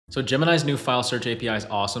So Gemini's new file search API is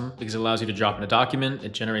awesome because it allows you to drop in a document,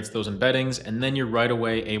 it generates those embeddings, and then you're right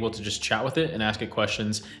away able to just chat with it and ask it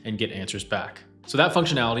questions and get answers back. So that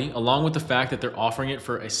functionality, along with the fact that they're offering it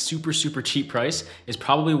for a super cheap price, is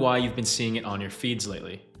probably why you've been seeing it on your feeds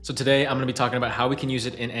lately. So today I'm gonna be talking about how we can use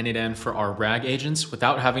it in n8n for our RAG agents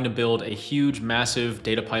without having to build a huge, massive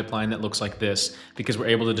data pipeline that looks like this, because we're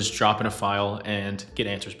able to just drop in a file and get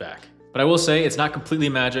answers back. But I will say it's not completely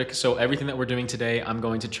magic, so everything that we're doing today, I'm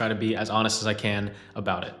going to try to be as honest as I can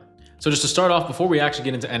about it. So just to start off, before we actually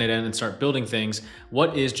get into n8n and start building things,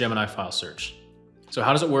 what is Gemini file search? So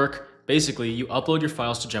how does it work? Basically, you upload your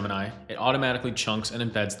files to Gemini, it automatically chunks and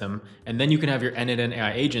embeds them, and then you can have your n8n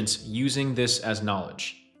AI agents using this as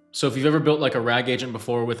knowledge. So if you've ever built like a RAG agent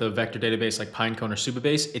before with a vector database like Pinecone or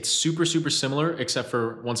Supabase, it's super similar, except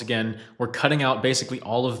for, once again, we're cutting out basically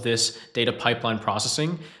all of this data pipeline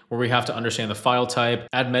processing where we have to understand the file type,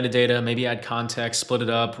 add metadata, maybe add context, split it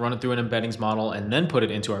up, run it through an embeddings model, and then put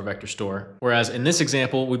it into our vector store. Whereas in this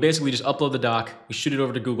example, we basically just upload the doc, we shoot it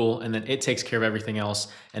over to Google, and then it takes care of everything else.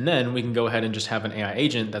 And then we can go ahead and just have an AI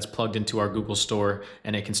agent that's plugged into our Google store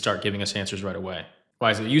and it can start giving us answers right away. Why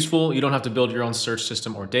is it useful? You don't have to build your own search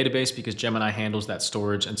system or database because Gemini handles that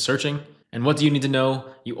storage and searching. And what do you need to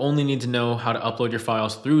know? You only need to know how to upload your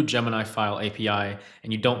files through Gemini File API,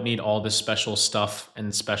 and you don't need all this special stuff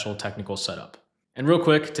and special technical setup. And real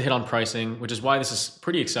quick, to hit on pricing, which is why this is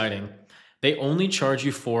pretty exciting, they only charge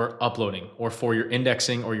you for uploading or for your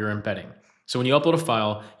indexing or your embedding. So when you upload a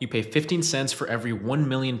file, you pay 15 cents for every 1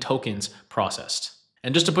 million tokens processed.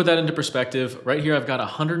 And just to put that into perspective, right here I've got a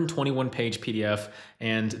 121 page PDF,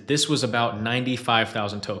 and this was about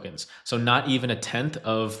 95,000 tokens. So not even a tenth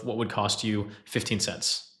of what would cost you 15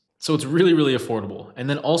 cents. So it's really affordable. And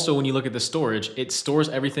then also when you look at the storage, it stores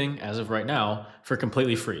everything as of right now for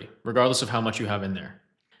completely free, regardless of how much you have in there.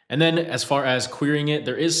 And then as far as querying it,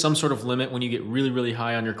 there is some sort of limit when you get really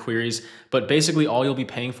high on your queries, but basically all you'll be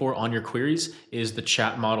paying for on your queries is the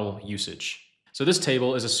chat model usage. So this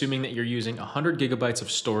table is assuming that you're using 100 gigabytes of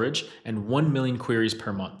storage and 1 million queries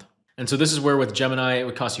per month. And so this is where with Gemini, it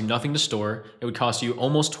would cost you nothing to store. It would cost you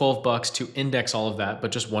almost 12 bucks to index all of that, but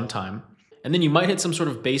just one time. And then you might hit some sort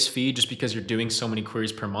of base fee just because you're doing so many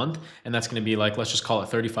queries per month. And that's gonna be like, let's just call it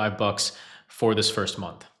 35 bucks for this first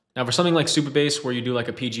month. Now for something like Supabase where you do like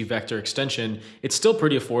a PG vector extension, it's still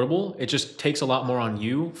pretty affordable. It just takes a lot more on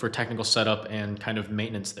you for technical setup and kind of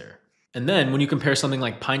maintenance there. And then when you compare something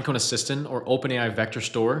like Pinecone Assistant or OpenAI Vector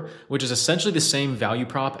Store, which is essentially the same value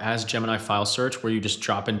prop as Gemini File Search, where you just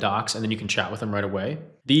drop in docs and then you can chat with them right away.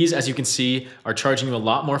 These, as you can see, are charging you a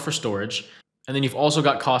lot more for storage. And then you've also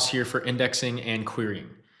got costs here for indexing and querying.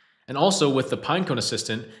 And also with the Pinecone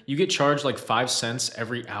Assistant, you get charged like 5 cents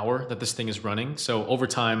every hour that this thing is running. So over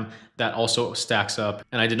time, that also stacks up.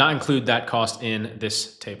 And I did not include that cost in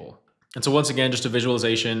this table. And so once again, just a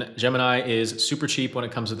visualization, Gemini is super cheap when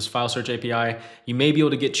it comes to this file search API. You may be able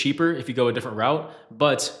to get cheaper if you go a different route,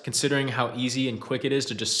 but considering how easy and quick it is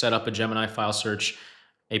to just set up a Gemini file search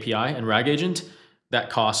API and RAG agent, that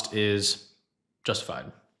cost is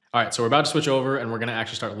justified. All right, so we're about to switch over and we're gonna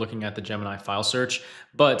actually start looking at the Gemini file search.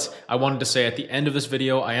 But I wanted to say at the end of this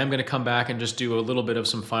video, I am gonna come back and just do a little bit of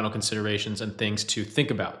some final considerations and things to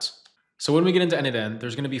think about. So when we get into n8n,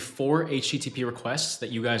 there's gonna be 4 HTTP requests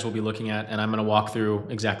that you guys will be looking at, and I'm gonna walk through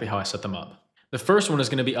exactly how I set them up. The first one is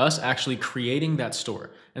gonna be us actually creating that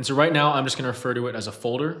store. And so right now I'm just gonna refer to it as a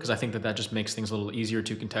folder because I think that just makes things a little easier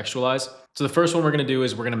to contextualize. So the first one we're gonna do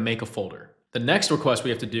is we're gonna make a folder. The next request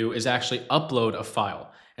we have to do is actually upload a file.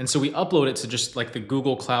 And so we upload it to just like the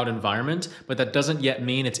Google Cloud environment, but that doesn't yet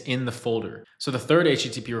mean it's in the folder. So the third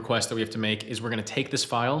HTTP request that we have to make is we're gonna take this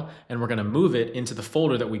file and we're gonna move it into the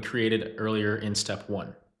folder that we created earlier in step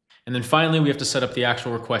 1. And then finally, we have to set up the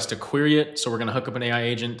actual request to query it. So we're gonna hook up an AI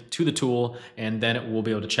agent to the tool, and then it will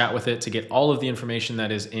be able to chat with it to get all of the information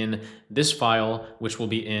that is in this file, which will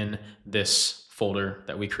be in this folder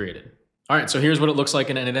that we created. All right, so here's what it looks like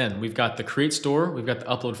in n8n. We've got the create store, we've got the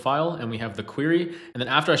upload file, and we have the query. And then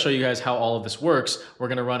after I show you guys how all of this works, we're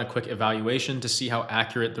gonna run a quick evaluation to see how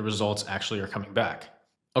accurate the results actually are coming back.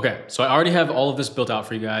 Okay, so I already have all of this built out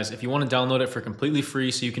for you guys. If you want to download it for completely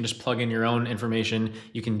free so you can just plug in your own information,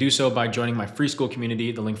 you can do so by joining my free school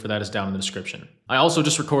community. The link for that is down in the description. I also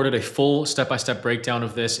just recorded a full step-by-step breakdown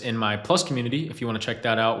of this in my Plus community, if you want to check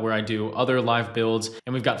that out, where I do other live builds,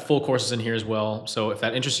 and we've got full courses in here as well. So if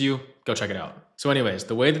that interests you, go check it out. So anyways,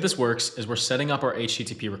 the way that this works is we're setting up our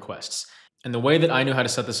HTTP requests. And the way that I knew how to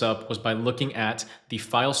set this up was by looking at the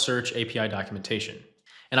file search API documentation.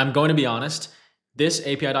 And I'm going to be honest, This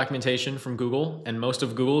API documentation from Google and most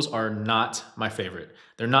of Google's are not my favorite.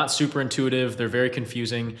 They're not super intuitive, they're very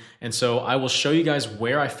confusing. And so I will show you guys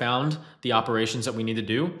where I found the operations that we need to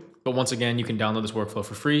do. But once again, you can download this workflow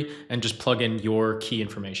for free and just plug in your key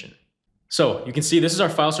information. So you can see this is our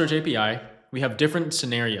file search API. We have different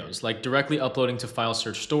scenarios, like directly uploading to file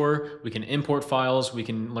search store. We can import files. We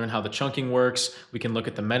can learn how the chunking works. We can look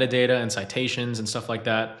at the metadata and citations and stuff like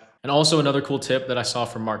that. And also another cool tip that I saw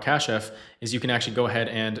from Mark Kashef is you can actually go ahead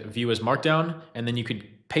and view as Markdown, and then you could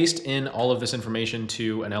paste in all of this information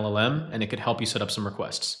to an LLM, and it could help you set up some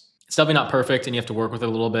requests. It's definitely not perfect, and you have to work with it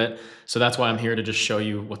a little bit. So that's why I'm here to just show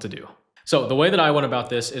you what to do. So the way that I went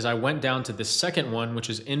about this is I went down to this second one,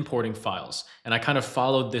 which is importing files, and I kind of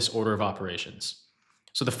followed this order of operations.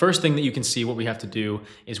 So the first thing that you can see what we have to do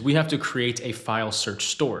is we have to create a file search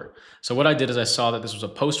store. So what I did is I saw that this was a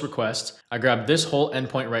post request. I grabbed this whole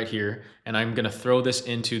endpoint right here, and I'm gonna throw this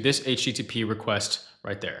into this HTTP request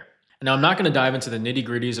right there. Now, I'm not gonna dive into the nitty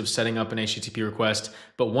gritties of setting up an HTTP request,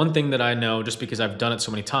 but one thing that I know, just because I've done it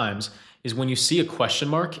so many times, is when you see a question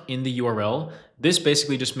mark in the URL, this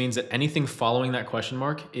basically just means that anything following that question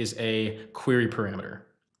mark is a query parameter.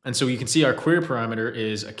 And so you can see our query parameter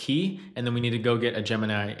is a key, and then we need to go get a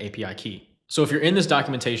Gemini API key. So if you're in this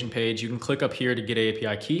documentation page, you can click up here to get an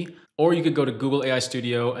API key, or you could go to Google AI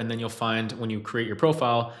Studio, and then you'll find when you create your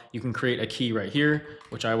profile, you can create a key right here,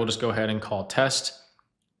 which I will just go ahead and call test,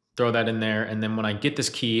 throw that in there. And then when I get this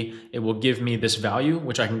key, it will give me this value,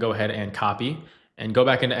 which I can go ahead and copy and go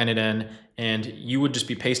back into N8N, and you would just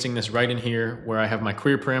be pasting this right in here where I have my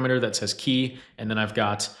query parameter that says key, and then I've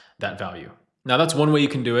got that value. Now that's one way you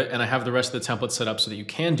can do it, and I have the rest of the template set up so that you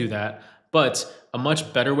can do that, but a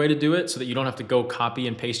much better way to do it so that you don't have to go copy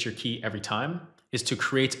and paste your key every time is to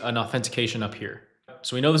create an authentication up here.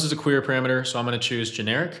 So we know this is a query parameter, so I'm gonna choose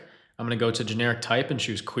generic. I'm gonna go to generic type and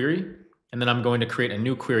choose query, and then I'm going to create a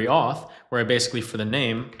new query auth where I basically, for the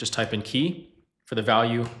name, just type in key, for the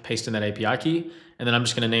value, paste in that API key, and then I'm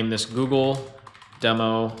just gonna name this Google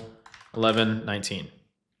Demo 1119.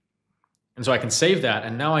 And so I can save that,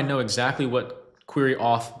 and now I know exactly what query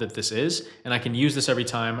auth that this is, and I can use this every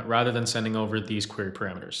time rather than sending over these query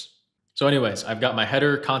parameters. So anyways, I've got my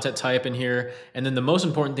header content type in here, and then the most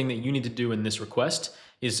important thing that you need to do in this request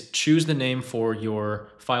is choose the name for your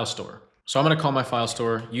file store. So I'm gonna call my file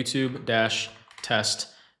store YouTube-test,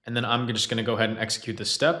 and then I'm just gonna go ahead and execute this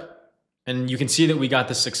step. And you can see that we got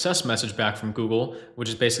this success message back from Google, which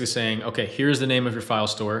is basically saying, okay, here's the name of your file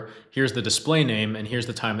store, here's the display name, and here's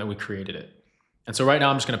the time that we created it. And so right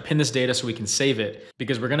now I'm just gonna pin this data so we can save it,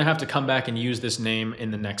 because we're gonna have to come back and use this name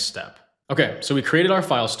in the next step. Okay, so we created our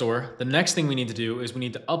file store. The next thing we need to do is we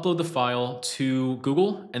need to upload the file to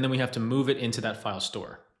Google, and then we have to move it into that file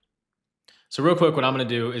store. So real quick, what I'm gonna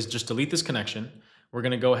do is just delete this connection. We're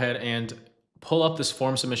gonna go ahead and pull up this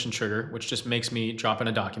form submission trigger, which just makes me drop in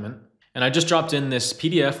a document. And I just dropped in this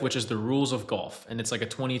PDF, which is the rules of golf. And it's like a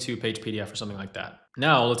 22-page PDF or something like that.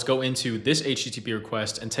 Now let's go into this HTTP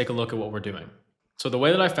request and take a look at what we're doing. So the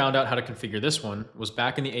way that I found out how to configure this one was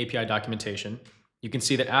back in the API documentation. You can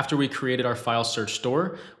see that after we created our file search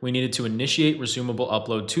store, we needed to initiate resumable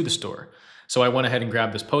upload to the store. So I went ahead and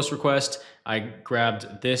grabbed this post request. I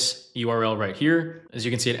grabbed this URL right here. As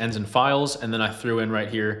you can see, it ends in files. And then I threw in right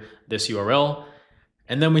here this URL.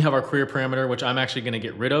 And then we have our query parameter, which I'm actually gonna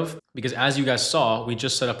get rid of, because as you guys saw, we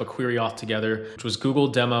just set up a query auth together, which was Google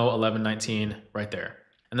Demo 1119 right there.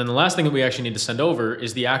 And then the last thing that we actually need to send over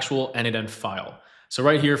is the actual N8N file. So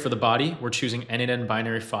right here for the body, we're choosing N8N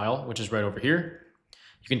binary file, which is right over here.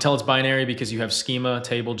 You can tell it's binary because you have schema,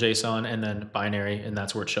 table, JSON, and then binary, and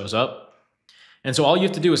that's where it shows up. And so all you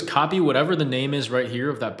have to do is copy whatever the name is right here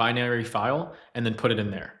of that binary file and then put it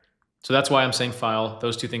in there. So that's why I'm saying file,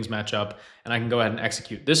 those two things match up, and I can go ahead and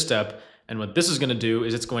execute this step. And what this is gonna do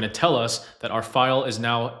is it's going to tell us that our file is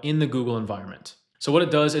now in the Google environment. So what it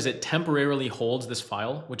does is it temporarily holds this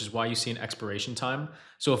file, which is why you see an expiration time.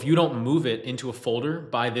 So if you don't move it into a folder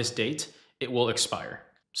by this date, it will expire.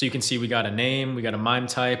 So you can see we got a name, we got a MIME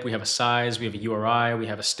type, we have a size, we have a URI, we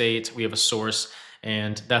have a state, we have a source,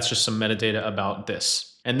 and that's just some metadata about this.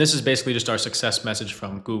 And this is basically just our success message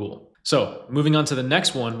from Google. So moving on to the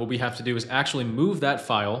next one, what we have to do is actually move that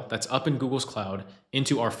file that's up in Google's cloud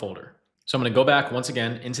into our folder. So I'm gonna go back once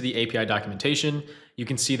again into the API documentation. You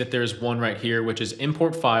can see that there's one right here, which is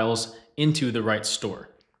import files into the right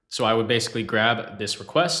store. So I would basically grab this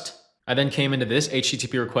request. I then came into this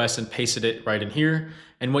HTTP request and pasted it right in here.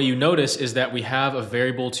 And what you notice is that we have a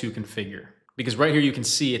variable to configure, because right here you can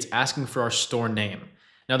see it's asking for our store name.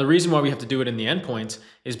 Now, the reason why we have to do it in the endpoint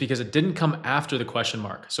is because it didn't come after the question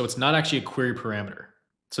mark. So it's not actually a query parameter.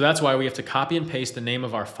 So that's why we have to copy and paste the name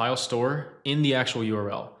of our file store in the actual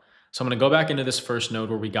URL. So I'm going to go back into this first node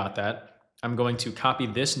where we got that. I'm going to copy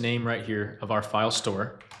this name right here of our file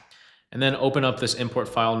store and then open up this import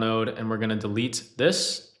file node, and we're going to delete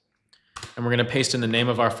this and we're going to paste in the name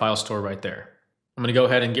of our file store right there. I'm going to go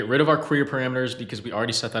ahead and get rid of our query parameters because we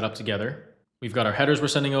already set that up together. We've got our headers we're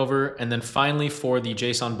sending over, and then finally for the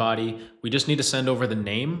JSON body, we just need to send over the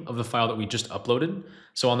name of the file that we just uploaded.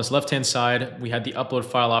 So on this left-hand side, we had the upload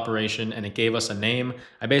file operation and it gave us a name.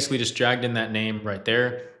 I basically just dragged in that name right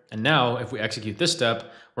there. And now if we execute this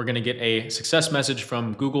step, we're gonna get a success message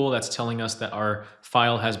from Google that's telling us that our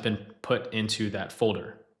file has been put into that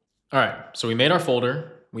folder. All right, so we made our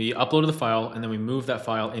folder, we uploaded the file, and then we moved that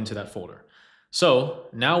file into that folder. So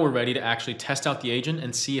now we're ready to actually test out the agent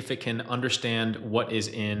and see if it can understand what is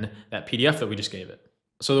in that PDF that we just gave it.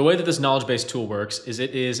 So the way that this knowledge base tool works is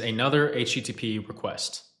it is another HTTP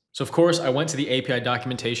request. So of course I went to the API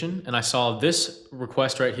documentation and I saw this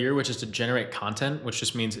request right here, which is to generate content, which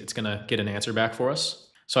just means it's gonna get an answer back for us.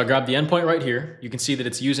 So I grabbed the endpoint right here. You can see that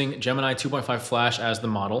it's using Gemini 2.5 Flash as the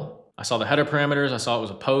model. I saw the header parameters, I saw it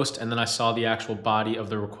was a post, and then I saw the actual body of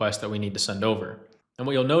the request that we need to send over. And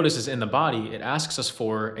what you'll notice is in the body, it asks us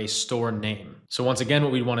for a store name. So once again,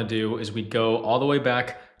 what we'd want to do is we'd go all the way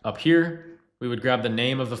back up here. We would grab the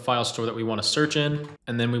name of the file store that we want to search in,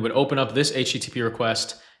 and then we would open up this HTTP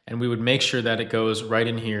request, and we would make sure that it goes right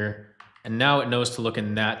in here. And now it knows to look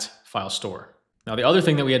in that file store. Now, the other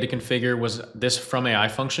thing that we had to configure was this from AI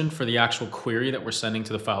function for the actual query that we're sending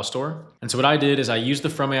to the file store. And so what I did is I used the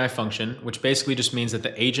from AI function, which basically just means that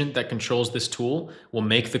the agent that controls this tool will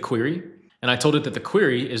make the query. And I told it that the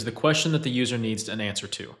query is the question that the user needs an answer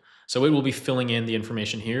to. So it will be filling in the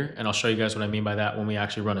information here, and I'll show you guys what I mean by that when we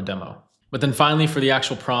actually run a demo. But then finally, for the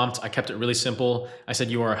actual prompt, I kept it really simple. I said,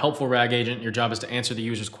 you are a helpful RAG agent. Your job is to answer the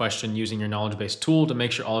user's question using your knowledge-based tool to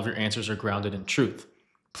make sure all of your answers are grounded in truth.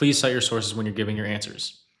 Please cite your sources when you're giving your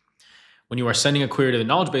answers. When you are sending a query to the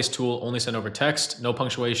knowledge-based tool, only send over text, no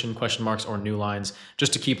punctuation, question marks, or new lines,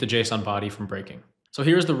 just to keep the JSON body from breaking. So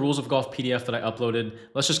here's the rules of golf PDF that I uploaded.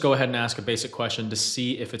 Let's just go ahead and ask a basic question to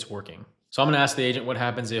see if it's working. So I'm gonna ask the agent what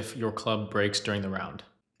happens if your club breaks during the round.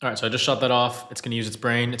 All right, so I just shut that off. It's gonna use its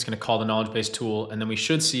brain. It's gonna call the knowledge-based tool, and then we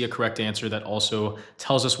should see a correct answer that also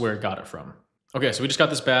tells us where it got it from. Okay, so we just got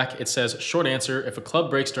this back. It says, short answer, if a club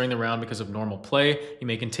breaks during the round because of normal play, you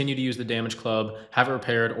may continue to use the damaged club, have it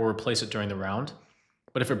repaired, or replace it during the round.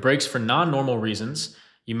 But if it breaks for non-normal reasons,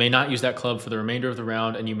 you may not use that club for the remainder of the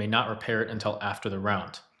round, and you may not repair it until after the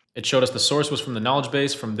round. It showed us the source was from the knowledge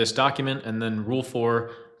base from this document, and then rule 4,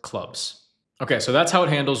 clubs. Okay, so that's how it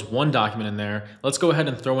handles one document in there. Let's go ahead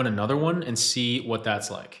and throw in another one and see what that's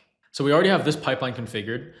like. So we already have this pipeline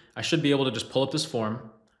configured. I should be able to just pull up this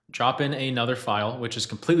form, drop in another file, which is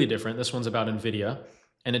completely different. This one's about NVIDIA,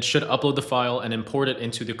 and it should upload the file and import it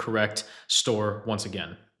into the correct store once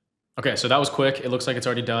again. Okay, so that was quick. It looks like it's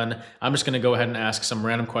already done. I'm just gonna go ahead and ask some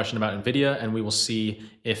random question about NVIDIA, and we will see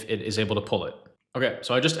if it is able to pull it. Okay,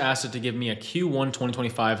 so I just asked it to give me a Q1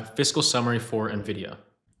 2025 fiscal summary for NVIDIA.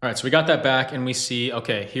 All right, so we got that back and we see,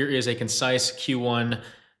 okay, here is a concise Q1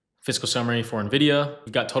 fiscal summary for NVIDIA.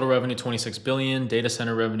 We've got total revenue, 26 billion, data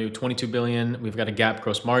center revenue, 22 billion. We've got a GAAP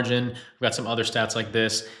gross margin. We've got some other stats like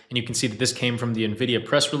this. And you can see that this came from the NVIDIA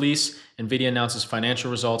press release. NVIDIA announces financial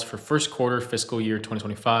results for first quarter fiscal year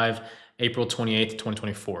 2025, April 28th,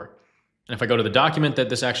 2024. And if I go to the document that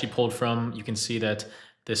this actually pulled from, you can see that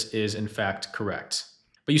this is in fact correct.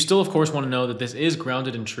 But you still, of course, want to know that this is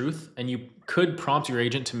grounded in truth, and you could prompt your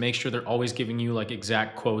agent to make sure they're always giving you like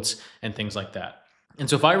exact quotes and things like that. And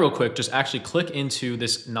so if I real quick just actually click into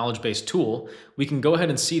this knowledge-based tool, we can go ahead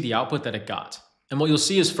and see the output that it got. And what you'll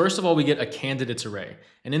see is, first of all, we get a candidates array.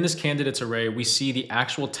 And in this candidates array, we see the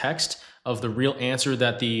actual text of the real answer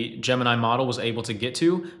that the Gemini model was able to get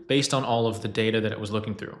to based on all of the data that it was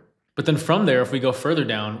looking through. But then from there, if we go further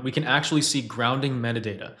down, we can actually see grounding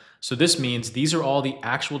metadata. So this means these are all the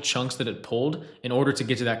actual chunks that it pulled in order to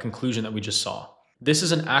get to that conclusion that we just saw. This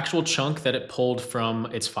is an actual chunk that it pulled from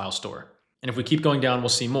its file store. And if we keep going down, we'll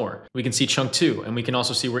see more. We can see chunk 2, and we can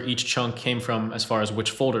also see where each chunk came from as far as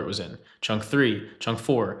which folder it was in. Chunk 3, chunk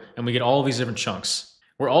 4, and we get all of these different chunks.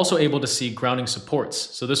 We're also able to see grounding supports.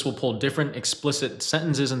 So this will pull different explicit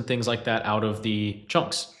sentences and things like that out of the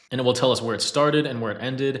chunks. And it will tell us where it started and where it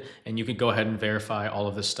ended, and you could go ahead and verify all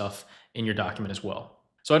of this stuff in your document as well.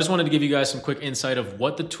 So I just wanted to give you guys some quick insight of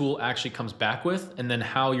what the tool actually comes back with, and then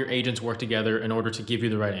how your agents work together in order to give you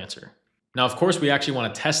the right answer. Now, of course, we actually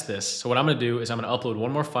want to test this. So what I'm going to do is I'm going to upload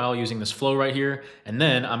one more file using this flow right here, and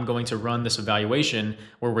then I'm going to run this evaluation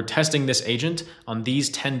where we're testing this agent on these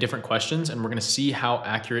 10 different questions, and we're going to see how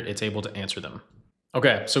accurate it's able to answer them.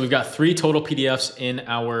 Okay, so we've got 3 total PDFs in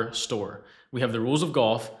our store. We have the rules of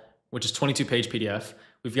golf, which is 22-page PDF.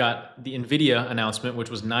 We've got the NVIDIA announcement, which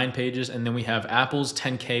was 9 pages. And then we have Apple's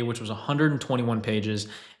 10K, which was 121 pages.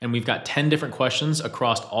 And we've got 10 different questions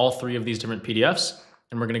across all 3 of these different PDFs.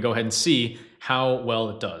 And we're gonna go ahead and see how well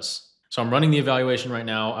it does. So I'm running the evaluation right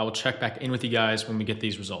now. I will check back in with you guys when we get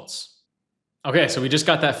these results. Okay, so we just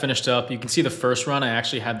got that finished up. You can see the first run, I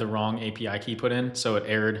actually had the wrong API key put in, so it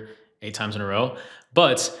errored 8 times in a row.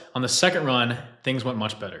 But on the second run, things went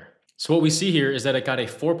much better. So what we see here is that it got a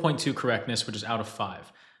 4.2 correctness, which is out of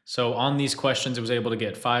 5. So on these questions, it was able to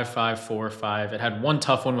get 5, 5, 4, 5. It had one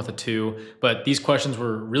tough one with a 2, but these questions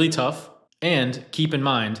were really tough. And keep in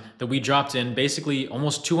mind that we dropped in basically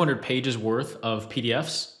almost 200 pages worth of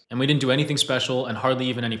PDFs, and we didn't do anything special and hardly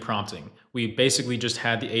even any prompting. We basically just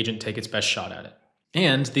had the agent take its best shot at it.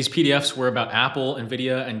 And these PDFs were about Apple,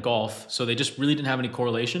 NVIDIA, and golf, so they just really didn't have any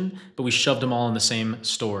correlation, but we shoved them all in the same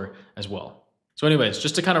store as well. So anyways,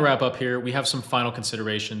 just to kind of wrap up here, we have some final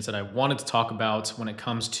considerations that I wanted to talk about when it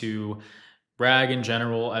comes to RAG in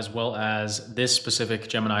general, as well as this specific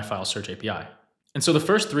Gemini file search API. And so the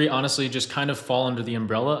first 3 honestly just kind of fall under the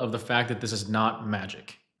umbrella of the fact that this is not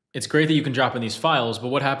magic. It's great that you can drop in these files, but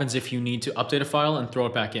what happens if you need to update a file and throw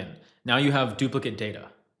it back in? Now you have duplicate data.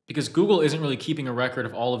 Because Google isn't really keeping a record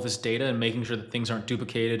of all of this data and making sure that things aren't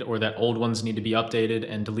duplicated or that old ones need to be updated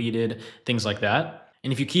and deleted, things like that.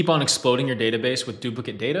 And if you keep on exploding your database with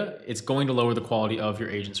duplicate data, it's going to lower the quality of your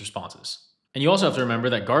agent's responses. And you also have to remember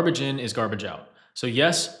that garbage in is garbage out. So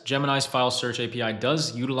yes, Gemini's file search API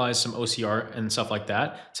does utilize some OCR and stuff like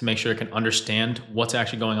that to make sure it can understand what's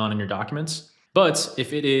actually going on in your documents. But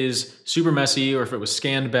if it is super messy, or if it was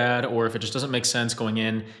scanned bad, or if it just doesn't make sense going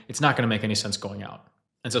in, it's not going to make any sense going out.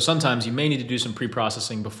 And so sometimes you may need to do some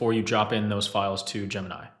pre-processing before you drop in those files to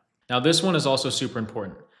Gemini. Now this one is also super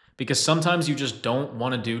important because sometimes you just don't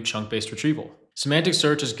want to do chunk-based retrieval. Semantic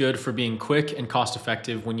search is good for being quick and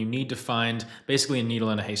cost-effective when you need to find basically a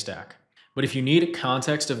needle in a haystack. But if you need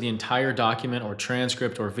context of the entire document or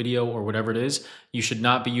transcript or video or whatever it is, you should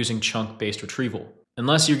not be using chunk-based retrieval.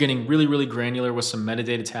 Unless you're getting really, really granular with some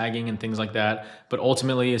metadata tagging and things like that, but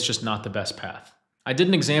ultimately it's just not the best path. I did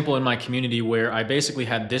an example in my community where I basically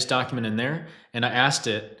had this document in there and I asked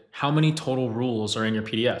it, how many total rules are in your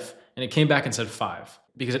PDF? And it came back and said 5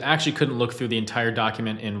 because it actually couldn't look through the entire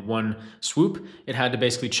document in one swoop. It had to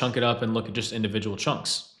basically chunk it up and look at just individual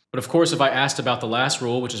chunks. But of course, if I asked about the last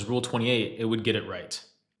rule, which is rule 28, it would get it right.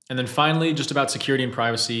 And then finally, just about security and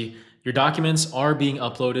privacy, your documents are being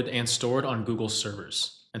uploaded and stored on Google's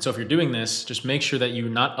servers. And so if you're doing this, just make sure that you're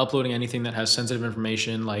not uploading anything that has sensitive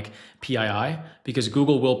information like PII, because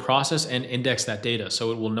Google will process and index that data,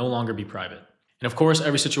 so it will no longer be private. And of course,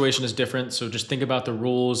 every situation is different, so just think about the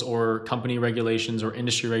rules or company regulations or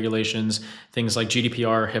industry regulations, things like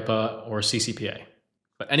GDPR, HIPAA, or CCPA.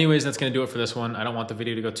 But anyways, that's gonna do it for this one. I don't want the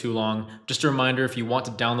video to go too long. Just a reminder, if you want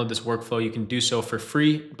to download this workflow, you can do so for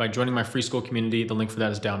free by joining my free school community. The link for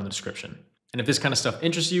that is down in the description. And if this kind of stuff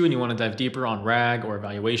interests you and you want to dive deeper on RAG or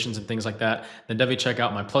evaluations and things like that, then definitely check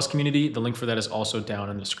out my Plus community. The link for that is also down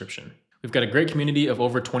in the description. We've got a great community of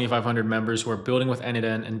over 2,500 members who are building with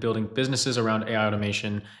N8N and building businesses around AI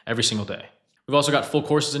automation every single day. We've also got full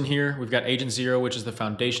courses in here. We've got Agent Zero, which is the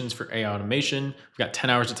foundations for AI automation. We've got 10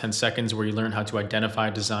 hours to 10 seconds where you learn how to identify,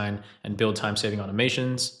 design, and build time-saving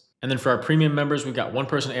automations. And then for our premium members, we've got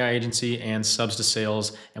one-person AI agency and subs to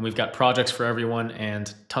sales, and we've got projects for everyone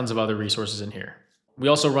and tons of other resources in here. We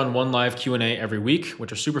also run one live Q&A every week,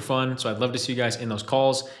 which are super fun. So I'd love to see you guys in those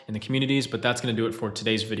calls, in the communities, but that's gonna do it for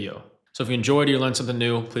today's video. So if you enjoyed or you learned something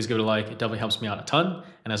new, please give it a like. It definitely helps me out a ton.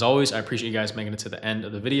 And as always, I appreciate you guys making it to the end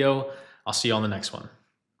of the video. I'll see you on the next one.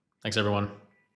 Thanks everyone.